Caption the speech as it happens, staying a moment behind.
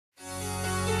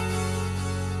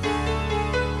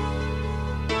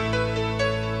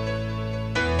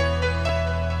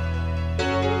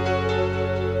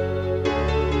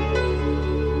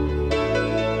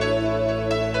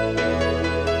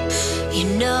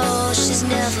she's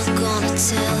never gonna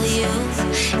tell you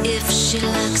if she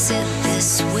likes it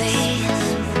this way.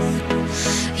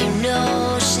 You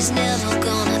know she's never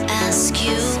gonna ask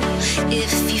you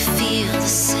if you feel the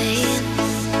same.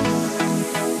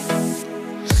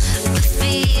 The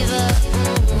fever,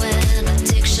 and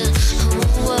addiction,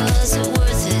 was it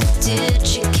worth it? Did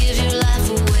you give your life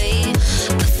away?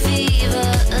 A fever,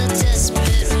 a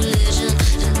desperate religion,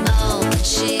 and all that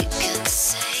she can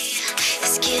say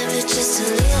is give me just a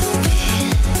little bit.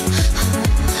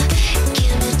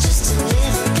 Give me just a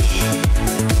little bit.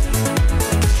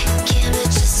 Give me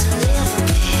just a little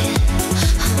bit.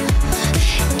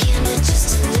 Give me just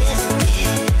a little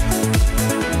bit.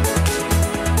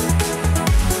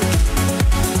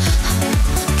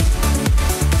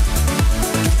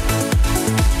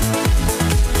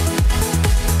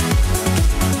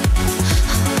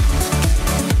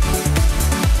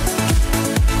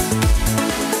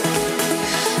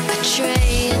 A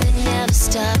train that never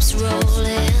stops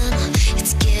rolling,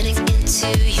 it's getting into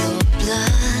your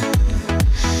blood.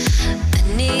 A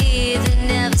need that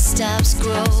never stops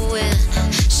growing,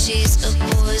 she's a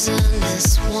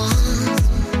poisonous one.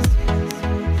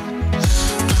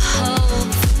 A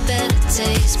hope for better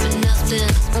days, but nothing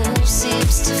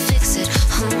seems to fix it.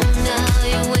 Now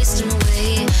you're wasting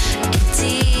away.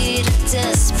 Indeed, a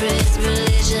desperate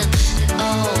religion, and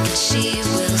all that she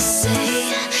will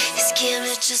say is give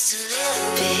me just a little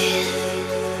bit.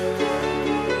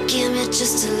 Give me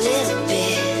just a little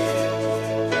bit.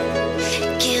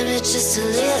 Give me just a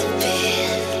little bit.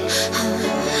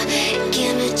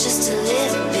 Give me just a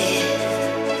little bit.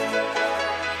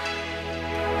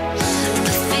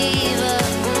 The fever,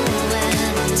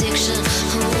 and addiction,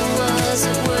 was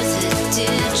it worth it?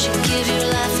 Did you give your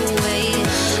life away?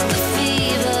 A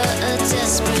fever, a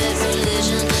desperate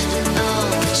religion, and all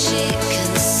that she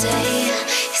can say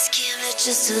is give me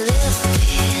just a little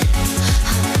bit.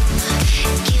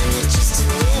 Give me just a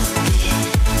little bit.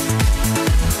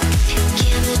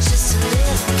 Give me just a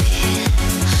little bit.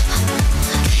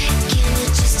 Give me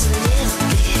just a little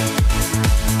bit.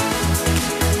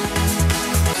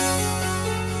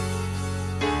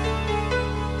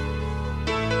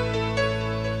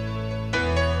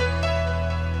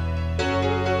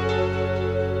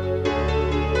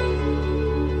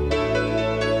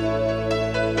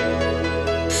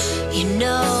 You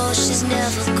know she's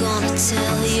never gonna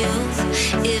tell you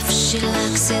if she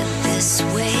likes it this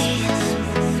way.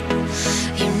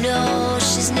 You know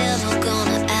she's never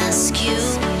gonna ask you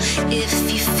if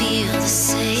you feel the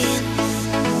same.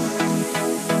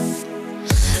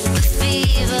 The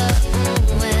fever,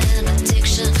 and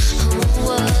addiction,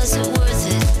 was it worth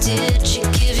it? Did you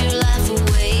give your life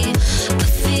away? A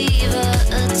fever,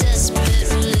 a desperate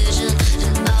religion,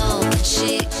 and all that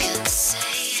she can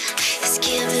say is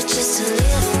give me just a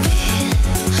little bit.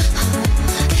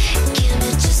 Give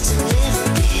me just a little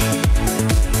bit.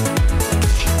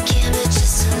 Give me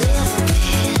just a little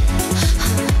bit.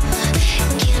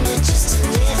 Give me just a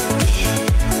little bit.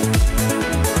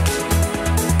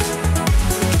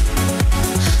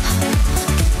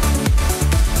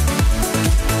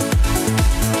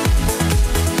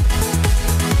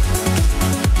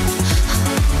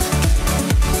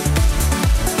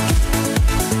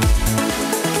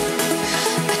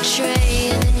 A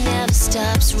train that never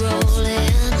stops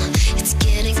rolling, it's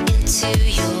getting into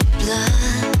your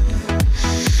blood.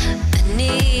 A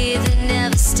need that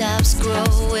never stops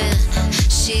growing,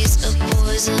 she's a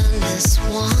poisonous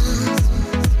one.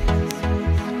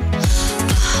 A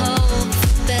hope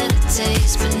for better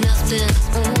days, but nothing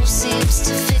seems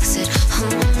to fix it.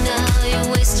 Now you're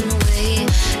wasting away.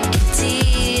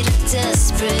 Indeed, a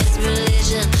desperate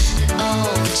religion, and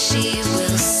all that she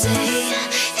will say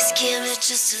is give me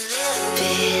just a little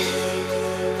bit.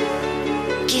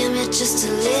 Give me just a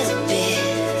little bit.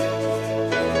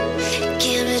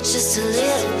 Give me just a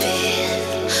little bit.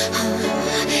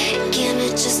 Give me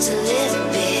just a little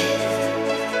bit.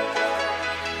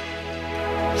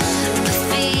 The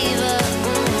fever,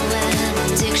 and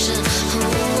addiction,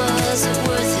 was it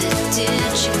worth it?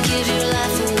 Did you give your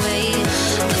life away?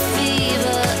 A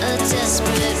fever, a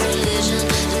desperate religion,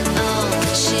 and all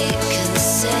that she can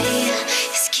say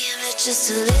is give me just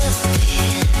a little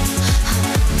bit.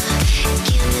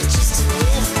 Give me just a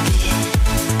little bit.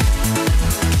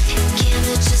 Give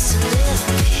me just a little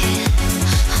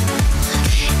bit.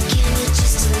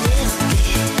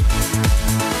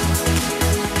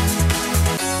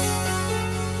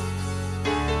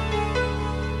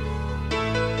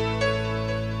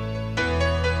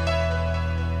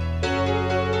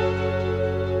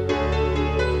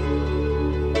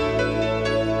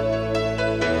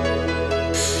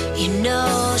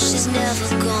 know she's never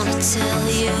gonna tell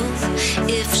you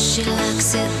if she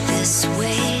likes it this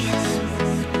way.